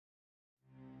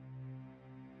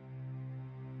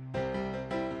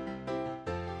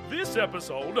This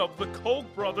episode of the Koch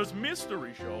Brothers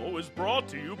Mystery Show is brought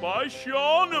to you by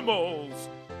Shawnimals,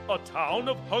 a town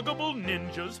of huggable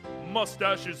ninjas,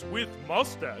 mustaches with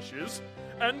mustaches,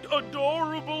 and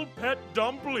adorable pet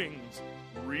dumplings.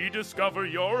 Rediscover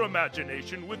your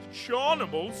imagination with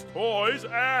Shawnimals toys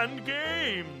and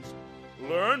games.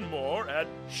 Learn more at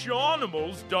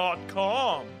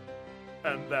shawnimals.com.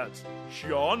 And that's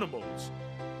Shawnimals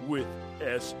with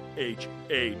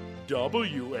SHAWN.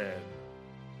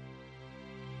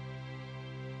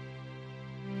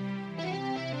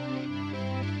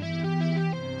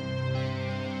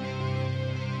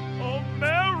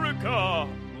 America,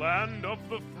 land of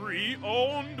the free,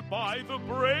 owned by the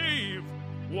brave.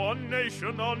 One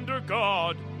nation under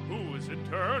God, who is in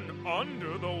turn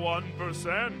under the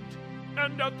 1%.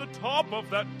 And at the top of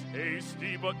that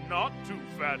tasty but not too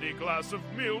fatty glass of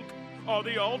milk are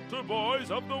the altar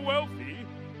boys of the wealthy,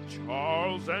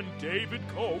 Charles and David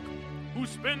Koch, who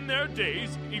spend their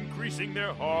days increasing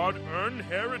their hard-earned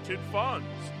heritage funds.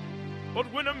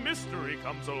 But when a mystery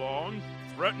comes along,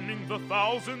 threatening the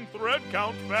 1,000-thread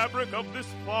count fabric of this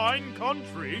fine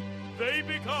country, they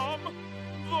become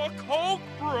the Koch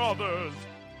Brothers,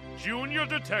 junior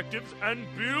detectives and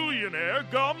billionaire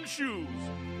gumshoes.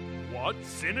 What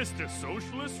sinister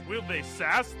socialists will they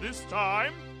sass this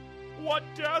time? What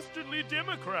dastardly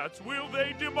Democrats will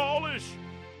they demolish?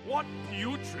 What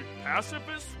putrid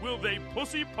pacifists will they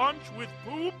pussy punch with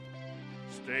poop?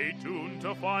 Stay tuned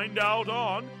to find out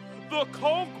on the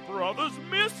Koch Brothers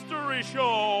Mystery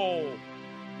Show!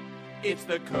 It's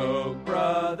the Koch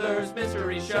Brothers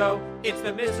Mystery Show. It's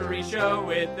the Mystery Show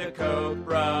with the Koch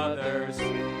Brothers.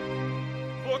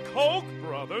 The Koch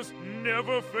brothers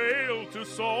never fail to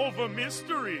solve a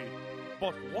mystery.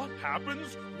 But what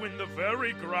happens when the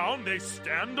very ground they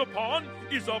stand upon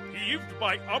is upheaved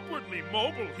by upwardly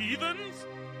mobile heathens?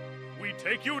 We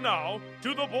take you now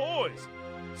to the boys,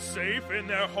 safe in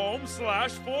their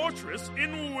home/fortress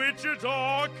in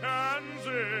Wichita,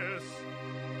 Kansas.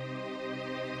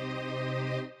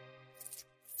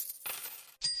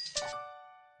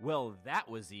 Well, that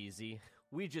was easy.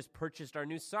 We just purchased our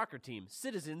new soccer team,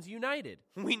 Citizens United.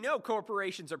 We know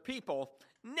corporations are people.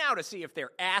 Now to see if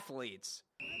they're athletes.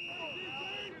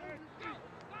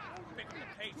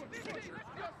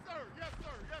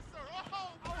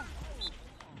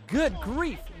 Good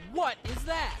grief, what is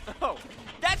that? Oh,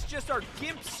 that's just our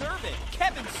gimp servant,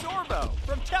 Kevin Sorbo,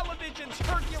 from television's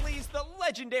Hercules, The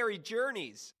Legendary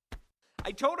Journeys.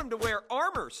 I told him to wear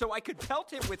armor so I could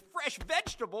pelt him with fresh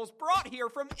vegetables brought here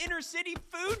from inner-city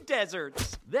food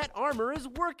deserts. That armor is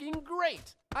working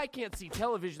great. I can't see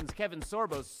television's Kevin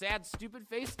Sorbo's sad, stupid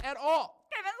face at all.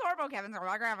 Kevin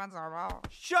Sorbo.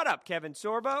 Shut up, Kevin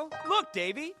Sorbo. Look,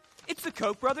 Davey, it's the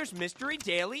Koch Brothers Mystery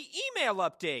Daily Email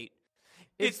Update.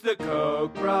 It's the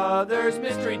Koch Brothers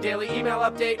Mystery Daily Email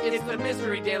Update. It's the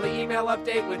Mystery Daily Email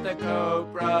Update with the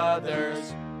Koch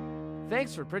Brothers.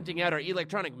 Thanks for printing out our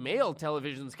electronic mail,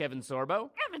 television's Kevin Sorbo.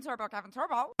 Kevin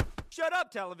Sorbo. Shut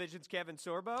up, television's Kevin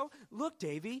Sorbo. Look,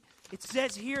 Davey, it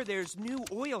says here there's new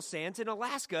oil sands in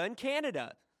Alaska and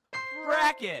Canada.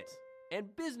 Frack it!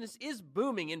 And business is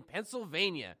booming in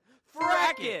Pennsylvania.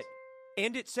 Frack it!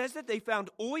 And it says that they found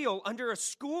oil under a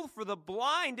school for the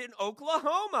blind in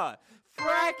Oklahoma.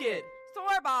 Frack it!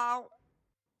 Sorbo.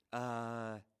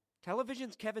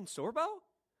 Television's Kevin Sorbo?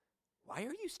 Why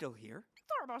are you still here?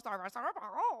 Sorbo.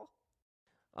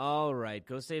 All right,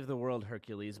 go save the world,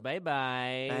 Hercules.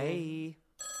 Bye-bye. Bye.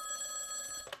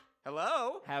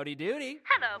 Hello? Howdy doody.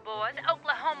 Hello, boys.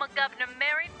 Oklahoma Governor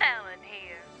Mary Fallon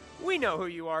here. We know who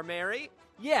you are, Mary.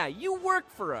 Yeah, you work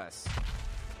for us.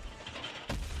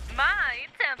 My,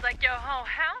 it sounds like your whole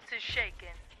house is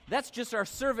shaking. That's just our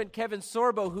servant, Kevin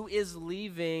Sorbo, who is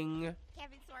leaving.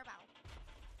 Kevin Sorbo.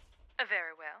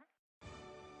 Very well.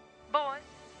 Boys,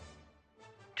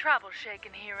 trouble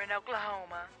shaking here in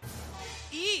Oklahoma.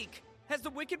 Eek! Has the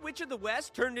Wicked Witch of the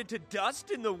West turned into dust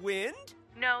in the wind?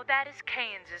 No, that is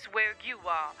Kansas, where you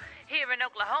are. Here in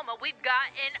Oklahoma, we've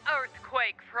got an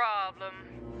earthquake problem.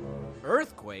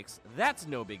 Earthquakes? That's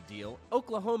no big deal.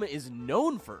 Oklahoma is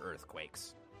known for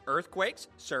earthquakes. Earthquakes,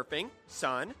 surfing,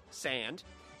 sun, sand.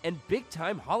 And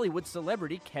big-time Hollywood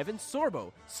celebrity Kevin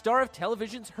Sorbo, star of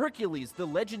television's Hercules, The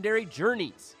Legendary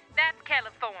Journeys. That's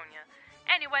California.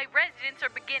 Anyway, residents are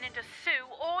beginning to sue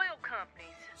oil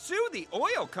companies. Sue the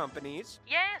oil companies?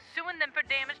 Yeah, suing them for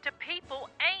damage to people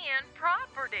and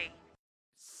property.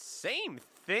 Same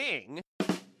thing.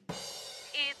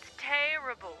 It's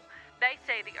terrible. They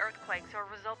say the earthquakes are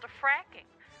a result of fracking.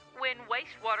 When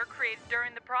wastewater created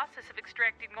during the process of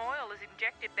extracting oil is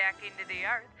injected back into the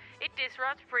earth, it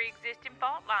disrupts pre-existing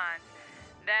fault lines.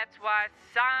 That's why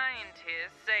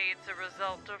scientists say it's a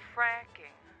result of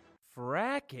fracking.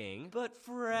 Fracking? But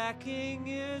fracking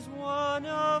is one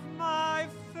of my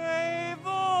favorite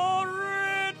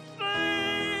things.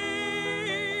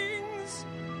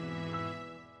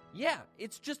 Yeah,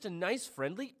 it's just a nice,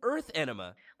 friendly earth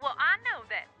enema. Well, I know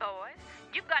that, boys.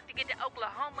 You've got to get to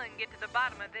Oklahoma and get to the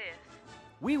bottom of this.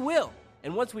 We will.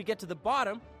 And once we get to the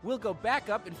bottom, we'll go back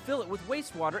up and fill it with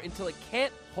wastewater until it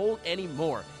can't hold any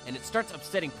more, and it starts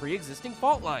upsetting pre-existing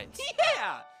fault lines.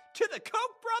 Yeah! To the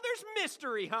Koch Brothers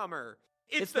Mystery Hummer.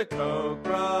 It's the Koch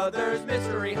Brothers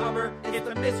Mystery Hummer. It's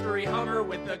the Mystery Hummer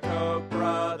with the Koch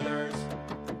Brothers.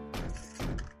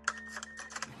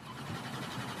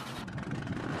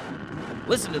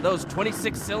 Listen to those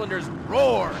 26 cylinders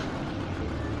roar!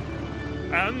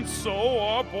 And so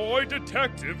our boy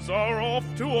detectives are off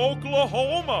to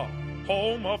Oklahoma,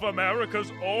 home of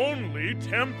America's only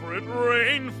temperate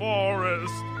rainforest.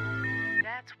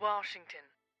 That's Washington.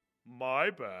 My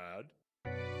bad.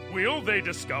 Will they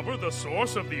discover the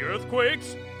source of the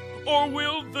earthquakes? Or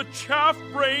will the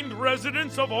chaff-brained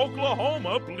residents of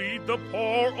Oklahoma bleed the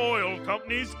poor oil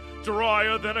companies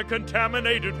drier than a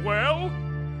contaminated well?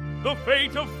 The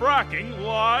fate of fracking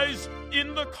lies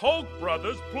in the Koch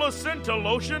brothers'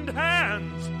 placenta-lotioned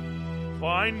hands.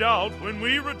 Find out when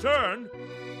we return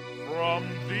from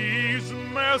these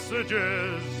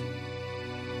messages.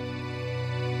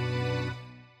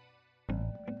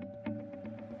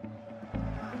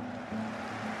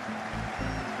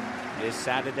 This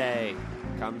Saturday,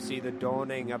 come see the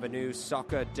dawning of a new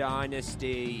soccer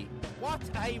dynasty. What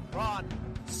a run!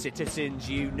 Citizens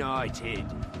United,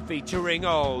 featuring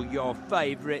all your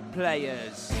favourite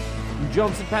players.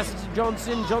 Johnson passes to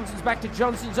Johnson. Johnson's back to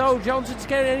Johnson's. Oh, Johnson's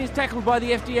carried and he's tackled by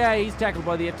the FDA. He's tackled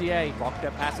by the FDA.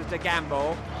 Proctor passes to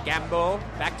Gamble. Gamble,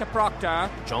 back to Proctor.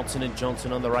 Johnson and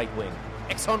Johnson on the right wing.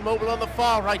 ExxonMobil on the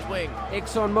far right wing.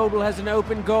 ExxonMobil has an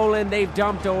open goal and they've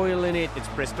dumped oil in it. It's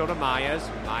Bristol to Myers.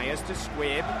 Myers to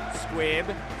Squibb.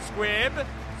 Squibb. Squibb.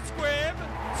 Squibb.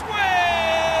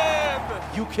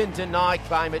 Squibb! You can deny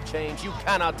climate change. You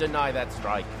cannot deny that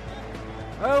strike.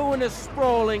 Oh, and a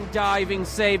sprawling diving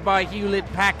save by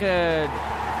Hewlett-Packard.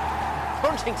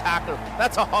 Punching tackle.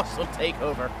 That's a hostile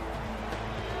takeover.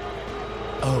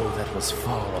 Oh, that was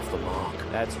far off the mark.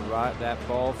 That's right, that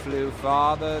ball flew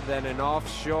farther than an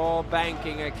offshore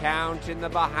banking account in the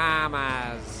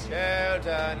Bahamas.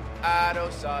 Sheldon,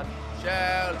 Adelson,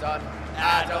 Sheldon,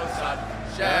 Adelson,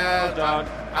 Sheldon,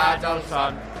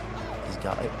 Adelson. He's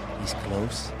got it. He's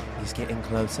close. He's getting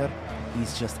closer.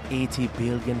 He's just 80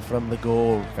 billion from the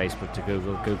goal. Facebook to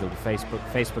Google, Google to Facebook,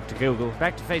 Facebook to Google,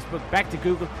 back to Facebook, back to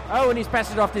Google. Oh, and he's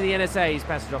passed it off to the NSA. He's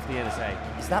passed it off to the NSA.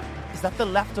 Is that the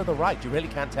left or the right? You really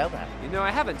can't tell that. You know,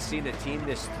 I haven't seen a team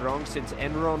this strong since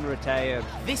Enron retired.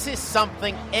 This is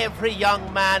something every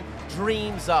young man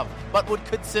dreams of, but would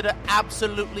consider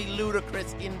absolutely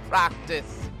ludicrous in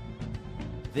practice.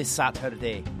 This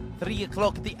Saturday, 3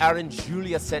 o'clock at the Aaron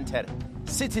Julia Centre.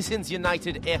 Citizens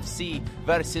United FC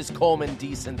versus Common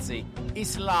Decency.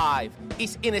 It's live.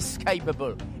 It's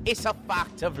inescapable. It's a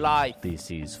fact of life. This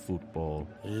is football.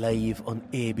 Live on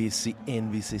ABC,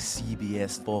 NBC,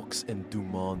 CBS, Fox, and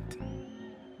Dumont.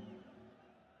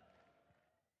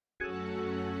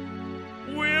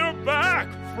 We're back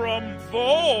from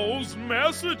those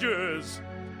messages.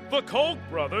 The Koch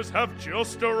brothers have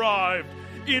just arrived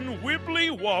in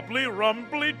wibbly-wobbly,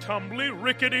 rumbly-tumbly,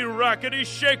 rickety-rackety,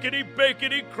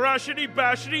 shakety-bakety,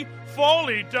 crashety-bashety,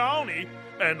 folly-downy,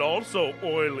 and also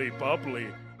oily-bubbly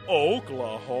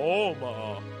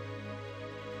Oklahoma.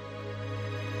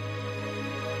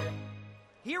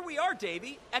 Here we are,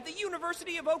 Davy, at the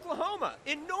University of Oklahoma,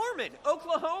 in Norman,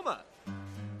 Oklahoma.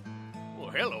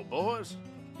 Well, hello, boys.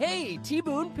 Hey,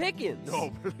 T-Boone Pickens.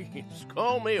 Oh, please,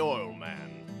 call me Oil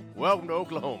Man. Welcome to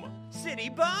Oklahoma. City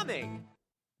bombing.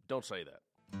 Don't say that.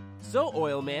 So,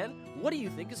 Oil Man, what do you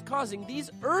think is causing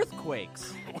these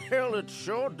earthquakes? Well, it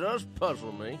sure does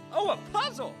puzzle me. Oh, a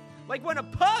puzzle! Like when a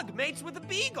pug mates with a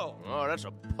beagle. Oh, that's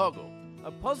a puggle.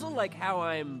 A puzzle like how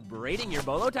I'm braiding your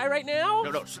bolo tie right now?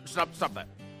 No, stop that.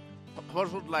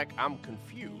 Puzzled like I'm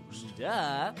confused.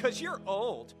 Duh. 'Cause you're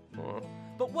old.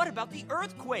 But what about the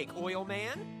earthquake, Oil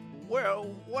Man? Well,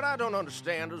 what I don't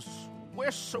understand is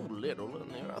we're so little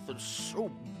and the earth is so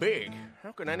big.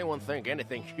 How can anyone think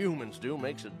anything humans do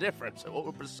makes a difference,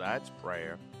 or besides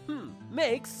prayer?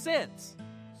 Makes sense.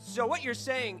 So what you're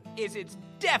saying is it's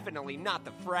definitely not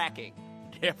the fracking.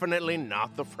 Definitely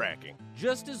not the fracking.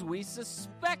 Just as we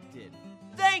suspected.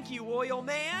 Thank you, Oil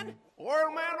Man.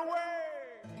 Oil Man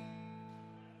away!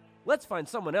 Let's find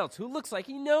someone else who looks like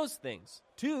he knows things.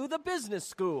 To the business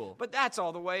school. But that's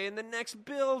all the way in the next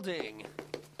building.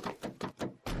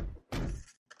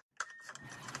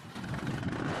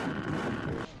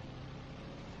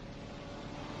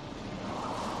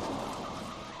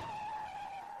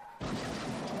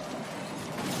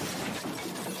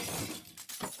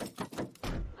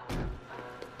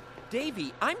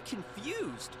 Davey, I'm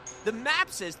confused. The map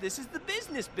says this is the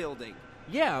business building.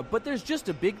 Yeah, but there's just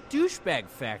a big douchebag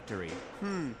factory.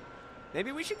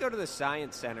 Maybe we should go to the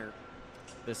Science Center.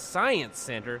 The Science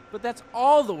Center? But that's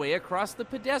all the way across the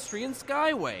pedestrian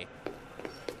skyway.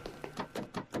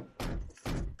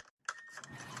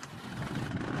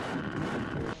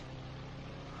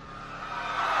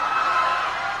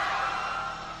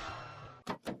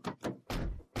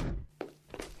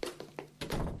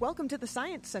 Welcome to the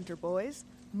Science Center, boys.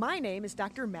 My name is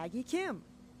Dr. Maggie Kim.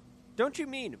 Don't you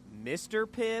mean Mr.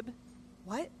 Pibb?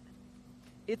 What?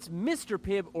 It's Mr.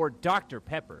 Pibb or Dr.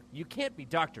 Pepper. You can't be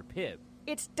Dr. Pibb.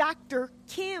 It's Dr.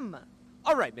 Kim.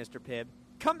 All right, Mr. Pibb.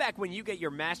 Come back when you get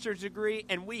your master's degree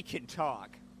and we can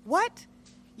talk. What?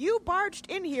 You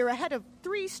barged in here ahead of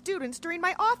 3 students during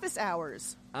my office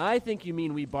hours. I think you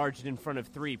mean we barged in front of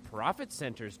 3 profit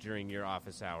centers during your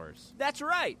office hours. That's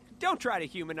right. Don't try to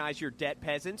humanize your debt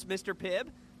peasants, Mr. Pibb.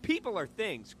 People are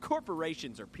things.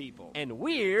 Corporations are people. And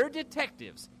we're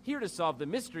detectives, here to solve the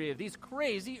mystery of these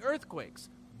crazy earthquakes.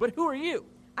 But who are you?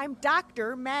 I'm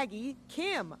Dr. Maggie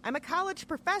Kim. I'm a college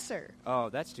professor. Oh,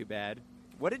 that's too bad.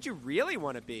 What did you really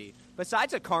want to be,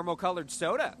 besides a caramel-colored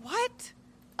soda? What?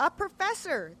 A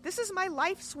professor. This is my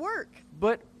life's work.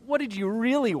 But what did you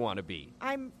really want to be?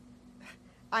 I'm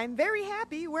very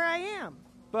happy where I am.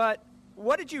 But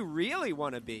what did you really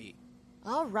want to be?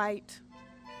 All right.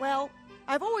 Well,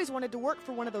 I've always wanted to work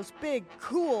for one of those big,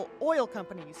 cool oil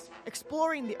companies,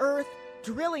 exploring the earth,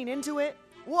 drilling into it.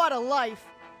 What a life!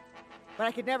 But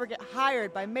I could never get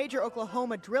hired by major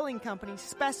Oklahoma drilling company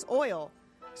Spec Oil,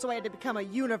 so I had to become a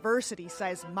university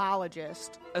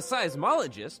seismologist. A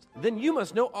seismologist? Then you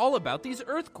must know all about these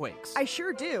earthquakes. I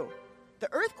sure do.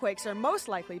 The earthquakes are most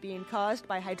likely being caused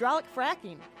by hydraulic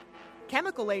fracking.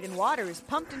 Chemical-laden water is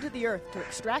pumped into the earth to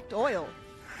extract oil,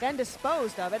 then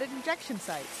disposed of at injection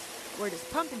sites, where it is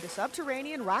pumped into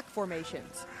subterranean rock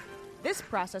formations. This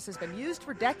process has been used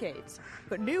for decades,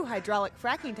 but new hydraulic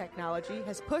fracking technology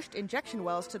has pushed injection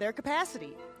wells to their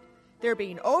capacity. They're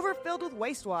being overfilled with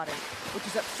wastewater, which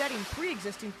is upsetting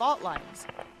pre-existing fault lines.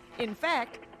 In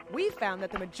fact, we found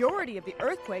that the majority of the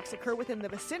earthquakes occur within the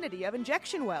vicinity of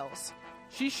injection wells.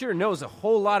 She sure knows a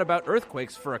whole lot about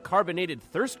earthquakes for a carbonated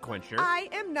thirst quencher. I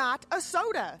am not a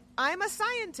soda. I'm a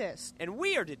scientist. And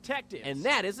we are detectives. And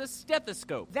that is a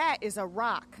stethoscope. That is a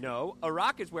rock. No, a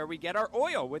rock is where we get our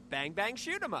oil with Bang Bang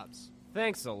Shoot-'em-ups.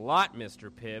 Thanks a lot, Mr.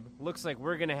 Pibb. Looks like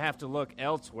we're gonna have to look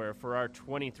elsewhere for our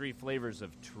 23 flavors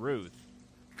of truth.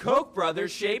 Koch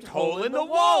Brothers shaped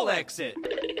hole-in-the-wall exit.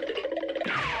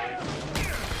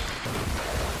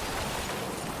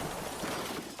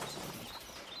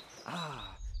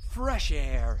 Fresh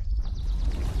air.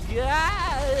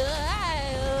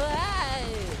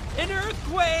 An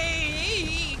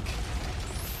earthquake!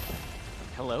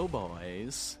 Hello,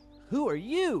 boys. Who are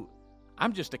you?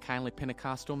 I'm just a kindly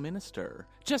Pentecostal minister,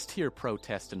 just here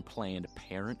protesting Planned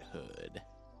Parenthood.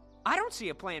 I don't see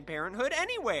a Planned Parenthood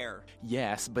anywhere.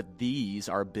 Yes, but these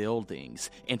are buildings,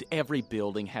 and every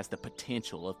building has the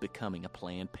potential of becoming a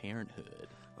Planned Parenthood.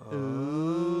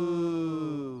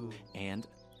 Ooh. And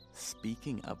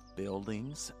speaking of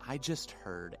buildings, I just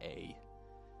heard a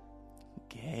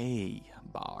gay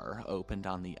bar opened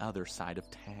on the other side of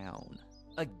town.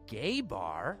 A gay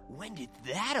bar? When did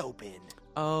that open?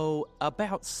 Oh,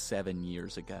 about 7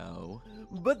 years ago.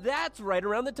 But that's right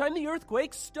around the time the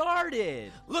earthquake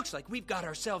started. Looks like we've got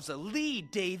ourselves a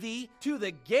lead, Davey. To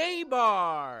the gay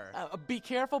bar. Be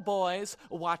careful, boys.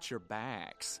 Watch your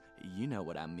backs. You know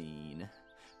what I mean.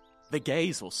 The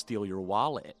gays will steal your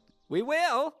wallet. We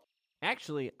will.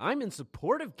 Actually, I'm in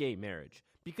support of gay marriage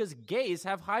because gays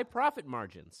have high profit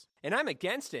margins. And I'm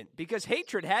against it because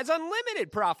hatred has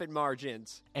unlimited profit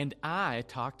margins. And I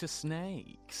talk to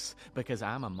snakes because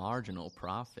I'm a marginal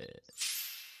prophet.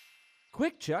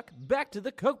 Quick, Chuck, back to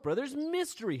the Koch Brothers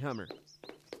mystery Hummer.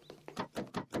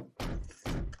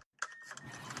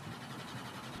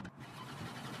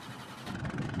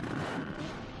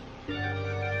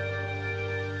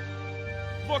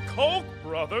 The Koch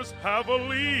brothers have a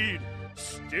lead.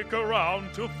 Stick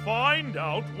around to find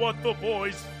out what the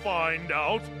boys find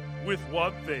out with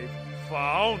what they've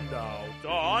found out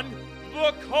on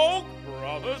the Koch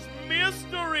Brothers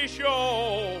Mystery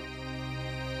Show.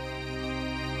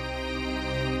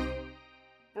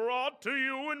 Brought to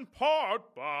you in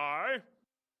part by...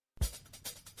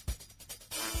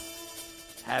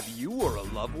 Have you or a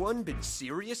loved one been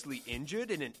seriously injured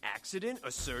in an accident,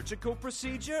 a surgical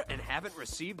procedure, and haven't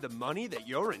received the money that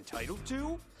you're entitled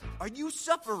to? Are you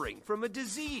suffering from a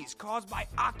disease caused by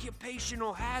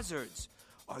occupational hazards?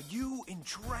 Are you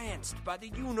entranced by the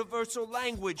universal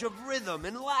language of rhythm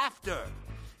and laughter?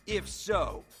 If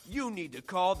so, you need to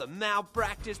call the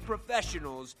malpractice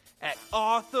professionals at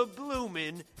Arthur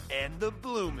Bloomin and the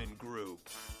Bloomin Group.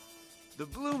 The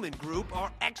Bloomin Group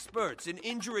are experts in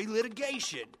injury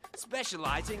litigation,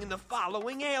 specializing in the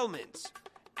following ailments: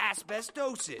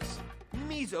 asbestosis,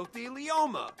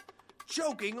 mesothelioma,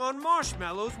 choking on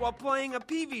marshmallows while playing a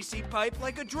PVC pipe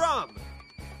like a drum,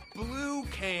 blue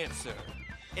cancer,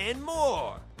 and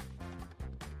more.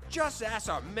 Just ask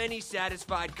our many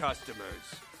satisfied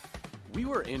customers. We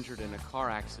were injured in a car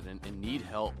accident and need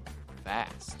help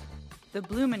fast. The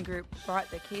Bloomin Group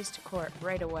brought the case to court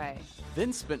right away.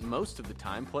 Then spent most of the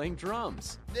time playing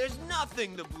drums. There's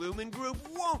nothing the Bloomin Group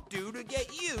won't do to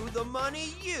get you the money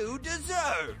you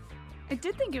deserve. I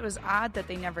did think it was odd that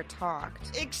they never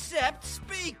talked. Except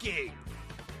speaking.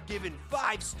 Given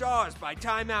 5 stars by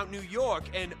Time Out New York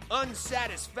and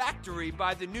unsatisfactory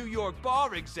by the New York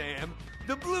Bar Exam,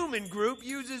 the Bloomin Group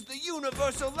uses the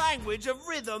universal language of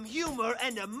rhythm, humor,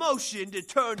 and emotion to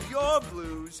turn your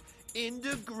blues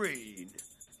into green.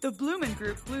 The Bloomin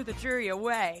Group blew the jury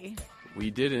away.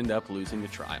 We did end up losing the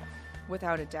trial.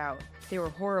 Without a doubt. They were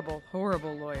horrible,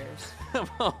 horrible lawyers.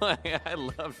 I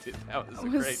loved it. That was a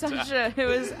great time. It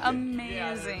was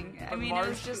amazing. Yeah, I mean, it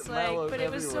was just like, but it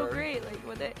was so great. Like,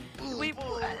 with it, we.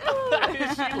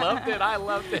 She loved it. I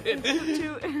loved it.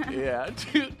 Yeah.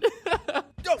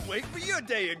 Don't wait for your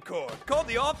day in court. Call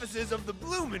the offices of the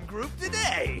Bloomin Group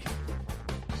today.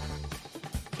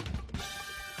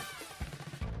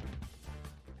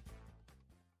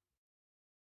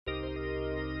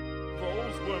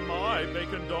 Those were my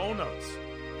bacon donuts.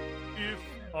 If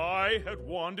I had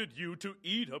wanted you to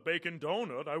eat a bacon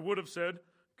donut, I would have said,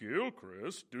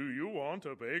 Gilchrist, do you want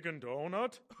a bacon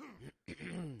donut?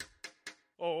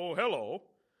 Oh, hello.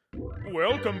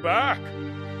 Welcome back.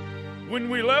 When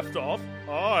we left off,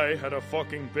 I had a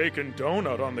fucking bacon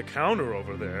donut on the counter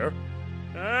over there.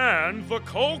 And the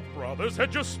Koch brothers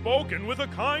had just spoken with a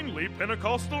kindly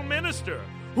Pentecostal minister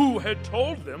who had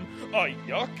told them a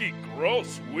yucky,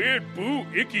 gross, weird, boo,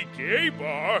 icky gay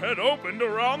bar had opened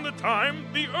around the time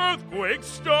the earthquake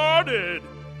started.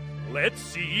 Let's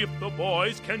see if the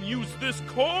boys can use this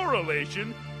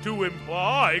correlation to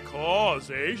imply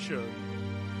causation.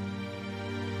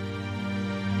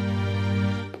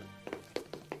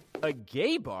 A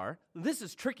gay bar? This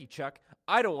is tricky, Chuck.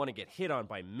 I don't want to get hit on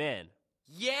by men.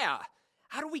 Yeah.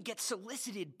 How do we get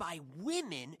solicited by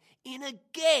women in a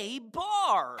gay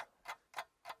bar?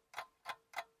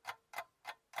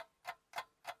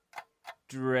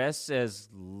 Dress as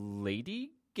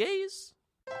lady gays?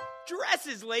 Dress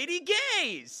as lady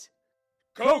gays!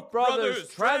 Koch Brothers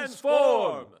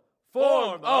transform!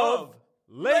 Form of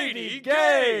lady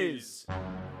gays!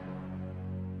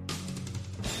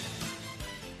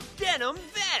 Denim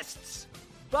vests!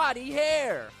 Body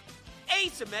hair!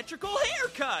 Asymmetrical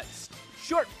haircuts!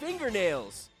 Short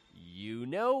fingernails! You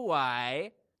know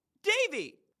why.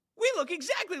 Davey, we look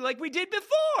exactly like we did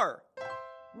before!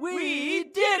 We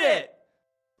did it!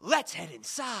 Let's head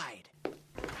inside.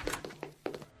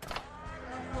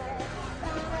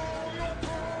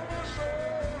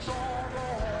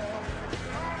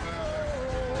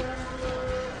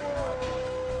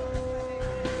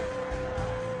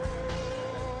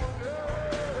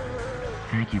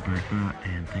 Thank you, Bertha,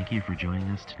 and thank you for joining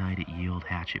us tonight at Ye Olde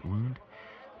Hatchet Wound.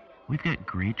 We've got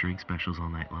great drink specials all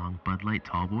night long. Bud Light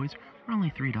Tall Boys are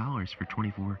only $3 for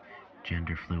 24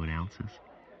 gender-fluid ounces.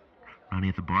 Ronnie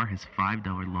at the Bar has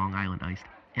 $5 Long Island Iced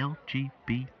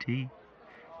LGBT.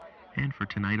 And for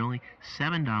tonight only,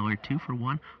 $7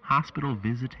 2-for-1 hospital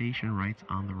visitation rights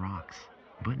on the rocks.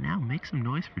 But now make some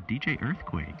noise for DJ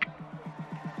Earthquake.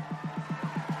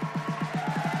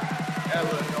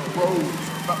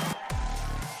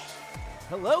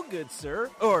 Hello, good sir.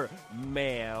 Or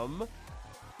ma'am.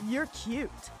 You're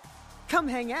cute. Come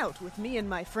hang out with me and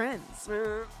my friends.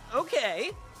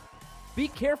 Okay. Be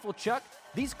careful, Chuck.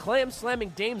 These clam-slamming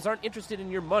dames aren't interested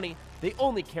in your money. They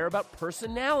only care about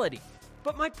personality.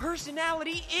 But my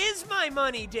personality is my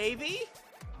money, Davey.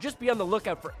 Just be on the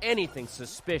lookout for anything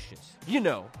suspicious. You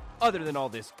know, other than all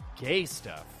this gay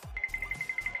stuff.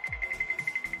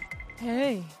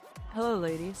 Hey. Hello,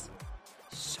 ladies.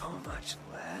 So much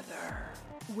leather.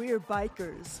 We're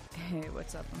bikers. Hey,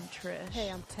 what's up? I'm Trish. Hey,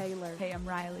 I'm Taylor. Hey, I'm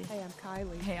Riley. Hey, I'm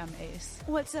Kylie. Hey, I'm Ace.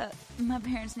 What's up? My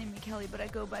parents named me Kelly, but I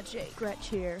go by Jake. Gretch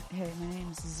here. Hey, my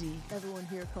name's Z. Everyone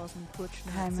here calls me Butch.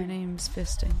 Hi, my name's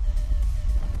Fisting.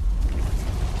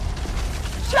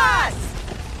 Shots!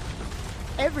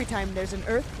 Every time there's an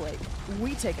earthquake,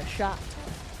 we take a shot.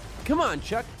 Come on,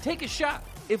 Chuck, take a shot.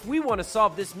 If we want to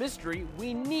solve this mystery,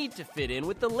 we need to fit in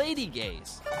with the lady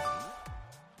gays.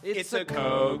 It's a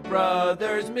Koch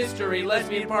Brothers mystery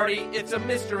lesbian party. It's a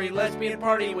mystery lesbian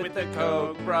party with the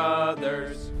Koch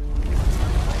Brothers.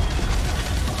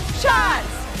 Shots!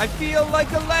 I feel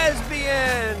like a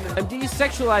lesbian! I'm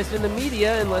desexualized in the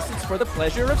media unless it's for the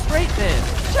pleasure of straight men.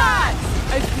 Shots!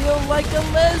 I feel like a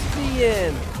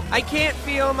lesbian. I can't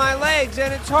feel my legs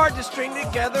and it's hard to string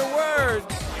together words.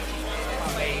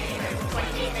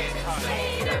 20 minutes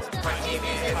later, 20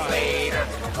 minutes later,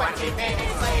 20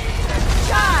 minutes later.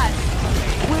 Shots!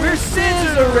 We're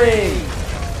scissoring!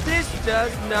 This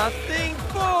does nothing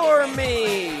for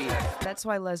me! That's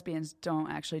why lesbians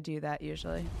don't actually do that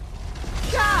usually.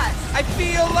 Shots! I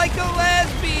feel like a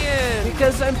lesbian!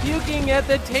 Because I'm puking at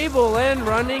the table and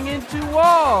running into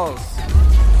walls.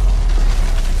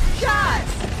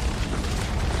 Shots!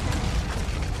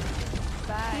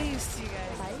 Bye. Peace, you guys.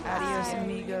 Adios,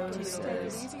 amigos.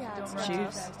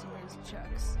 Juice.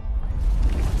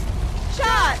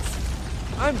 Shots!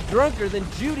 I'm drunker than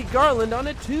Judy Garland on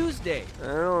a Tuesday. I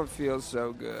don't feel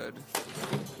so good.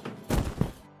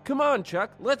 Come on,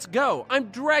 Chuck, let's go. I'm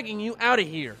dragging you out of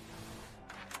here.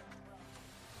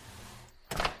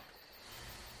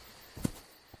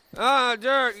 Ah,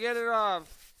 dirt, get it off.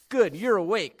 Good, you're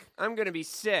awake. I'm gonna be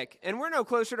sick, and we're no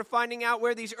closer to finding out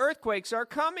where these earthquakes are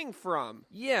coming from.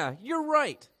 Yeah, you're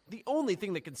right. The only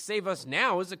thing that can save us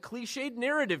now is a cliched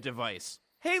narrative device.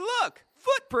 Hey, look!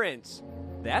 Footprints!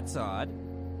 That's odd.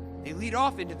 They lead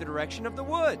off into the direction of the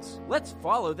woods. Let's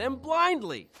follow them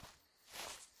blindly.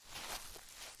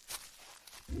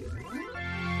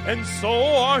 And so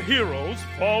our heroes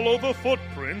follow the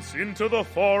footprints into the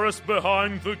forest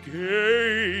behind the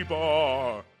gay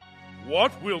bar.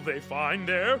 What will they find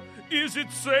there? Is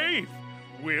it safe?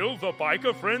 Will the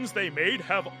biker friends they made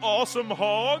have awesome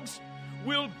hogs?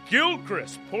 Will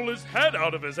Gilchrist pull his head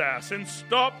out of his ass and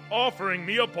stop offering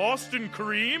me a Boston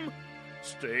cream?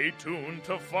 Stay tuned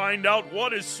to find out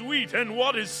what is sweet and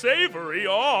what is savory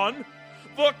on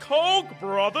the Koch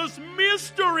Brothers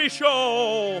Mystery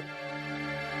Show!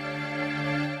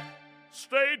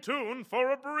 Stay tuned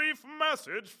for a brief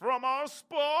message from our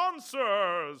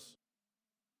sponsors.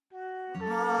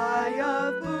 High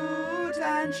of boot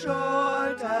and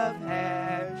short of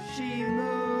hair, she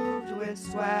moved with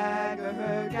swagger,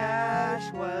 her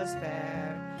gash was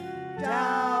fair.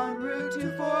 Down Route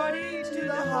 240 to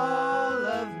the Hall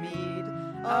of Mead,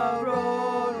 a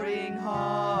roaring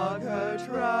hog, her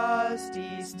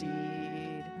trusty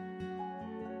steed.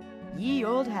 Ye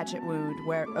Old Hatchet Wound,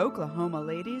 where Oklahoma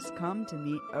ladies come to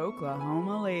meet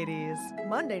Oklahoma ladies.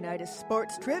 Monday night is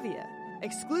sports trivia.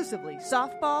 Exclusively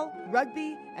softball,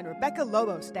 rugby, and Rebecca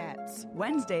Lobo stats.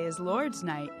 Wednesday is Lord's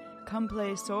Night. Come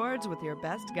play swords with your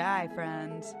best guy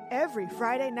friends. Every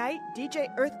Friday night, DJ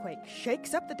Earthquake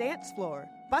shakes up the dance floor.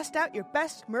 Bust out your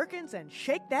best Merkins and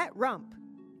shake that rump.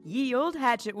 Ye Old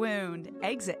Hatchet Wound,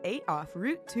 exit 8 off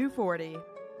Route 240.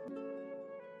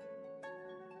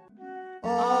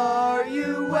 Are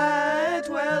you wet?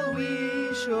 Well,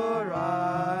 we sure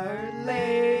are.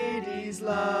 Ladies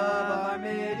love our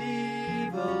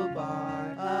medieval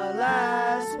bar. A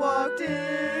lass walked in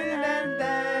and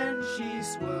then she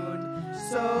swooned.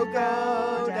 So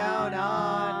go down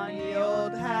on the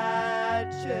old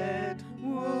hatchet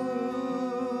wound.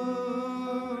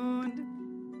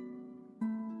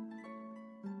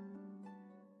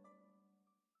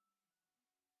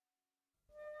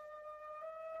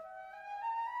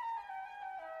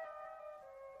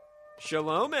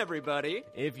 Shalom, everybody.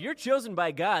 If you're chosen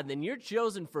by God, then you're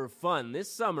chosen for fun this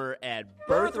summer at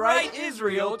Birthright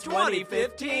Israel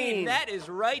 2015. That is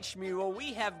right, Shmuel.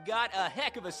 We have got a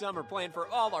heck of a summer planned for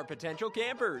all our potential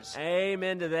campers.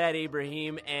 Amen to that,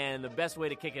 Ibrahim. And the best way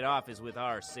to kick it off is with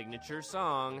our signature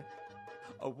song.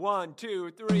 A 1, 2,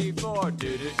 3, 4.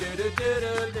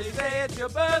 Do-do-do-do-do-do. They say it's your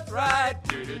birthright.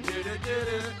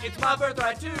 Do-do-do-do-do-do. It's my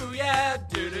birthright too, yeah.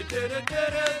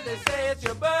 Do-do-do-do-do-do. They say it's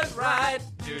your birthright.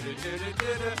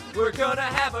 Do-do-do-do-do-do. We're gonna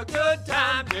have a good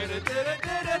time.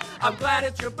 Do-do-do-do-do-do. I'm glad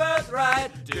it's your birthright.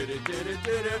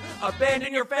 Do-do-do-do-do-do.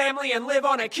 Abandon your family and live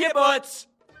on a kibbutz.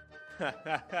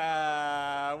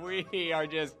 We are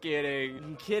just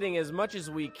kidding. Kidding as much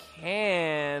as we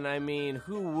can. I mean,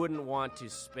 who wouldn't want to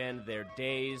spend their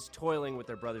days toiling with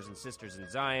their brothers and sisters in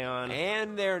Zion?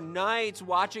 And their nights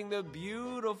watching the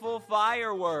beautiful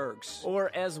fireworks. Or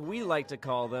as we like to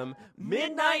call them,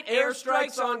 midnight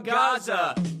airstrikes on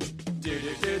Gaza.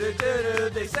 Do-do-do-do-do-do.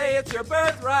 They say it's your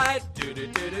birthright.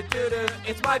 Do-do-do-do-do-do.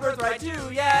 It's my birthright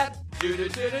too, yeah.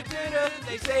 Do-do-do-do-do-do.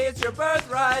 They say it's your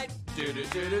birthright.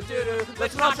 Do-do-do-do-do-do.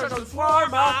 Let's launch our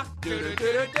shawarma.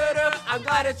 Do-do-do-do-do-do. I'm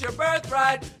glad it's your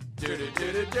birthright.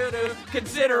 Do-do-do-do-do-do.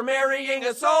 Consider marrying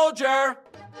a soldier.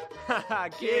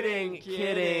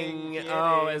 Kidding.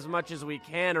 Oh, as much as we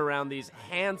can around these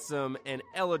handsome and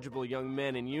eligible young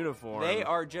men in uniform. They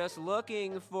are just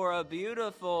looking for a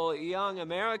beautiful young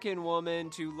American woman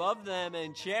to love them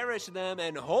and cherish them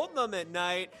and hold them at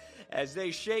night as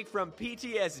they shake from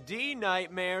PTSD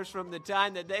nightmares from the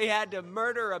time that they had to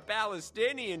murder a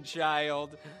Palestinian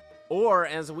child. Or,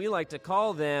 as we like to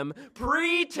call them,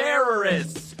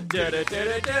 pre-terrorists. They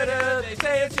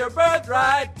say it's your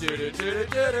birthright.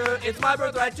 It's my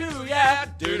birthright too, yeah.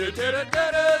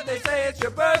 They say it's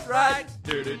your birthright.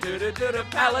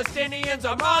 Palestinians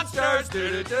are monsters.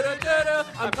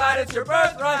 I'm glad it's your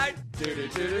birthright.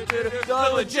 The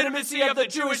legitimacy of the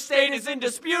Jewish state is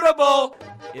indisputable.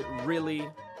 It really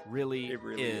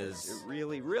is. It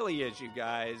really is, you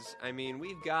guys. I mean,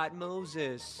 we've got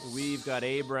Moses. We've got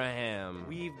Abraham.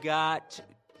 We've got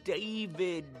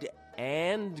David.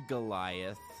 And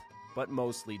Goliath, but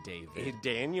mostly David.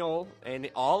 Daniel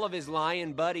and all of his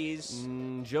lion buddies.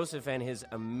 Joseph and his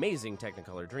amazing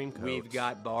Technicolor Dreamcoat. We've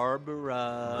got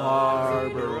Barbara.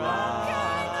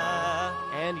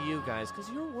 And you guys, because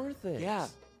you're worth it. Yeah.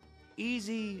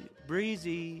 Easy,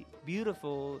 breezy,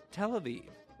 beautiful Tel Aviv.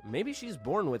 Maybe she's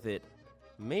born with it.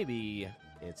 Maybe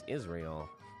it's Israel.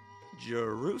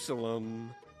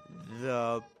 Jerusalem,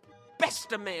 the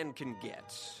best a man can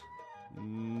get.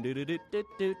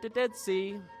 Dead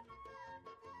Sea.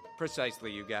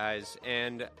 Precisely, you guys.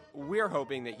 And we're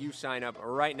hoping that you sign up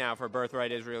right now for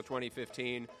Birthright Israel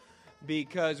 2015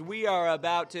 because we are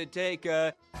about to take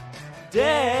a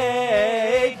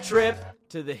day trip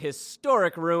to the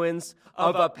historic ruins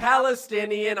of a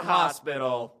Palestinian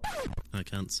hospital. I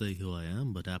can't say who I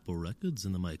am, but Apple Records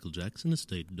and the Michael Jackson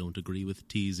estate don't agree with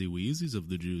teasy weezies of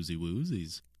the Jewsy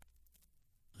Woozies.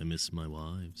 I miss my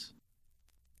wives.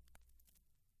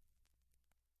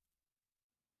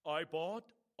 I bought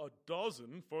a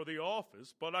dozen for the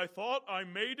office, but I thought I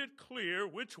made it clear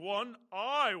which one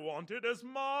I wanted as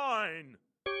mine.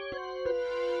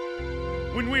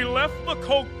 When we left the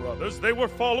Koch brothers, they were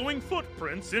following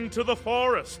footprints into the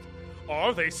forest.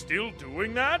 Are they still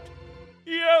doing that?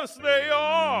 Yes, they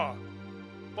are.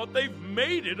 But they've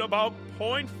made it about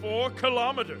 0.4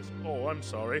 kilometers. Oh, I'm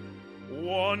sorry.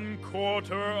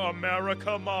 1/4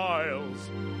 America miles.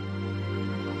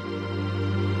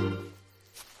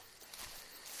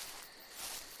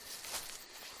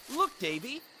 Look,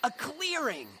 Davy, a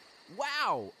clearing.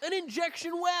 Wow, an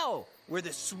injection well. Where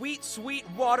the sweet, sweet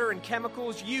water and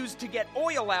chemicals used to get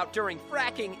oil out during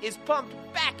fracking is pumped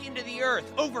back into the earth,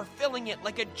 overfilling it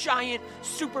like a giant,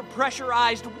 super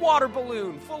pressurized water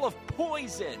balloon full of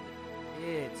poison.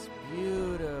 It's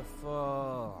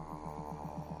beautiful.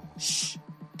 Shh,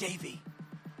 Davy,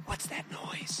 what's that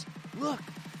noise? Look,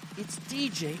 it's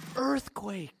DJ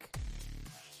Earthquake.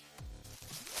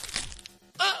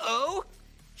 Uh-oh!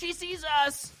 She sees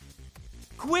us!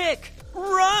 Quick,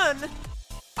 run!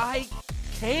 I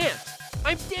can't.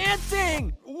 I'm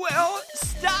dancing! Well,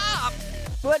 stop!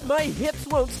 But my hips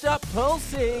won't stop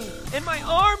pulsing. And my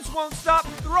arms won't stop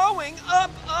throwing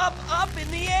up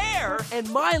in the air. And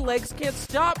my legs can't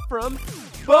stop from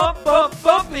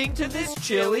bumping to this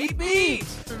chilly beat.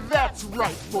 That's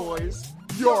right, boys.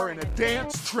 You're in a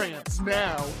dance trance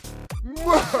now.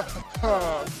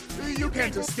 You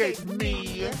can't escape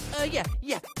me. Yeah.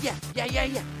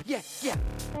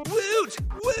 Woot!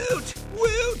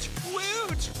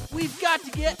 We've got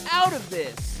to get out of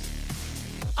this.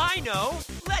 I know.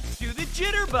 Let's do the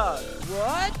jitterbug.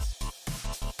 What?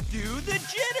 Do the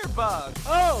jitterbug.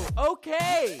 Oh,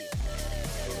 okay.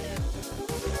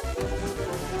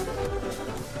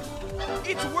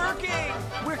 It's working.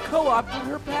 We're co-opting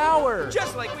her power.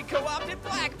 Just like we co-opted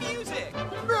black music.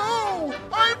 No!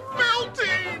 I'm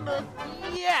melting!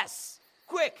 Yes!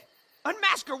 Quick,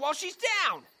 unmask her while she's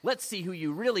down. Let's see who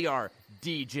you really are,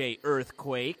 DJ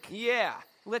Earthquake. Yeah,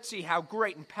 let's see how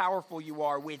great and powerful you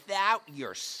are without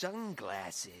your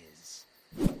sunglasses.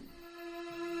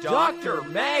 Dr.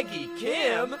 Maggie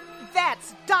Kim?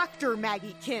 That's Dr.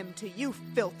 Maggie Kim to you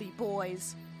filthy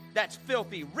boys. That's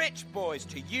filthy rich boys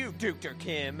to you, Dr.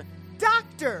 Kim.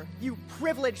 Doctor, you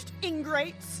privileged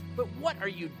ingrates. But what are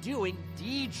you doing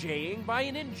DJing by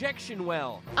an injection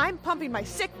well? I'm pumping my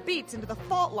sick beats into the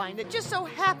fault line that just so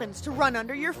happens to run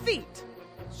under your feet.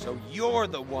 So you're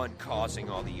the one causing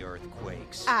all the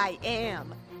earthquakes. I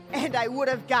am. And I would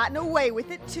have gotten away with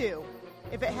it too,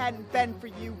 if it hadn't been for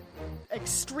you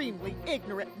extremely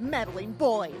ignorant, meddling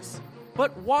boys.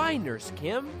 But why, Nurse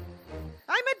Kim?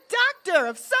 I'm a doctor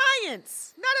of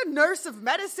science, not a nurse of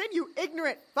medicine, you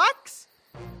ignorant fucks.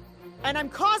 And I'm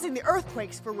causing the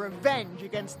earthquakes for revenge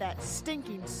against that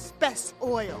stinking spess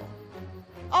oil.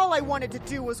 All I wanted to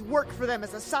do was work for them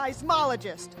as a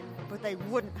seismologist, but they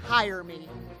wouldn't hire me.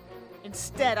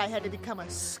 Instead, I had to become a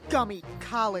scummy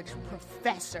college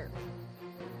professor.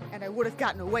 And I would have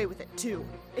gotten away with it, too,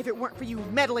 if it weren't for you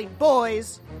meddling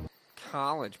boys.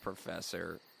 College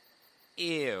professor?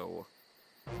 Ew.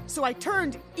 So I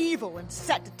turned evil and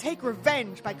set to take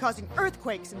revenge by causing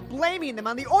earthquakes and blaming them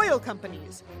on the oil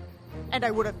companies. And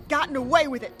I would have gotten away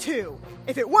with it, too,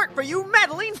 if it weren't for you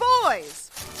meddling boys!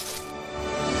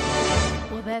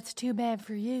 Well, that's too bad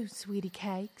for you, sweetie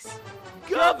cakes.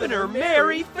 Governor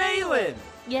Mary Phelan!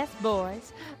 Yes,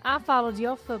 boys. I followed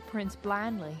your footprints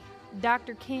blindly.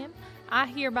 Dr. Kim, I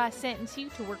hereby sentence you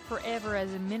to work forever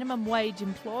as a minimum wage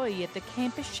employee at the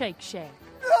campus Shake Shack.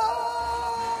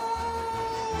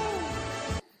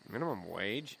 Minimum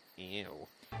wage? Ew.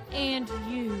 And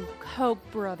you, Koch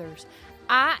Brothers,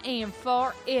 I am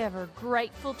forever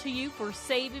grateful to you for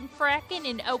saving fracking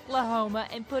in Oklahoma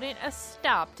and putting a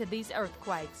stop to these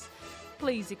earthquakes.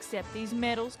 Please accept these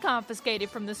medals confiscated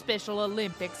from the Special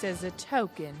Olympics as a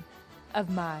token of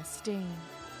my esteem.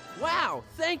 Wow,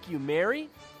 thank you, Mary.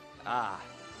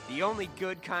 The only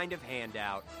good kind of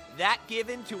handout. That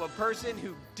given to a person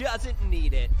who doesn't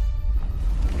need it.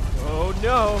 Oh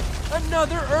no,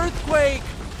 another earthquake!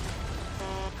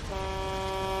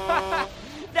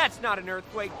 That's not an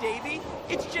earthquake, Davy.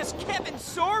 It's just Kevin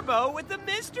Sorbo with the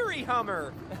mystery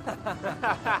Hummer.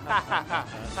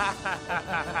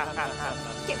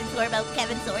 Kevin Sorbo,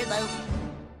 Kevin Sorbo.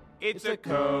 It's a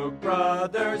Koch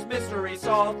Brothers mystery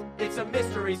solved. It's a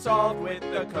mystery solved with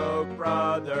the Koch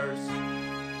Brothers.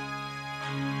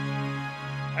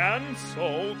 And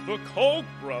so the Koch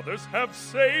brothers have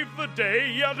saved the day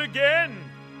yet again.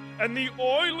 And the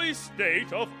oily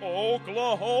state of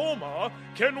Oklahoma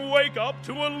can wake up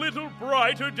to a little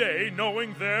brighter day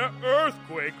knowing their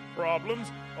earthquake problems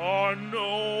are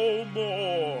no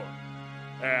more.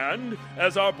 And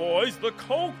as our boys, the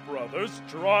Koch brothers,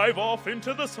 drive off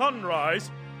into the sunrise,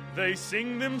 they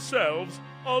sing themselves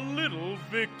a little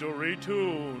victory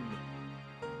tune.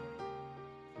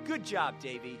 Good job,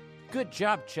 Davy. Good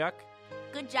job, Chuck.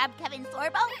 Good job, Kevin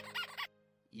Sorbo.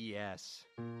 Yes.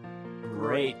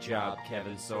 Great job,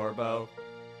 Kevin Sorbo.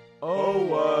 Oh,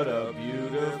 what a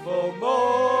beautiful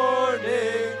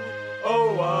morning.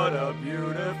 Oh, what a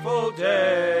beautiful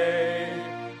day.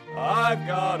 I've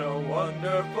got a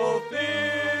wonderful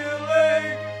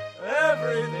feeling.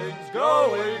 Everything's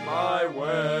going my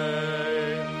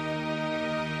way.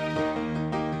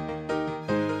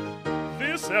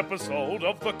 This episode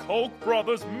of the Koch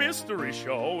Brothers Mystery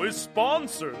Show is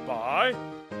sponsored by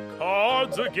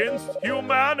Cards Against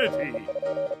Humanity.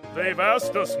 They've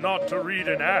asked us not to read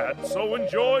an ad, so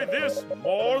enjoy this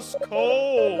Morse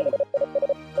code.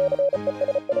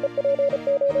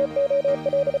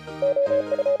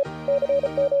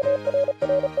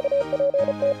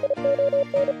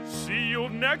 See you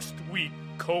next week,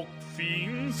 Coke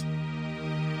Fiends.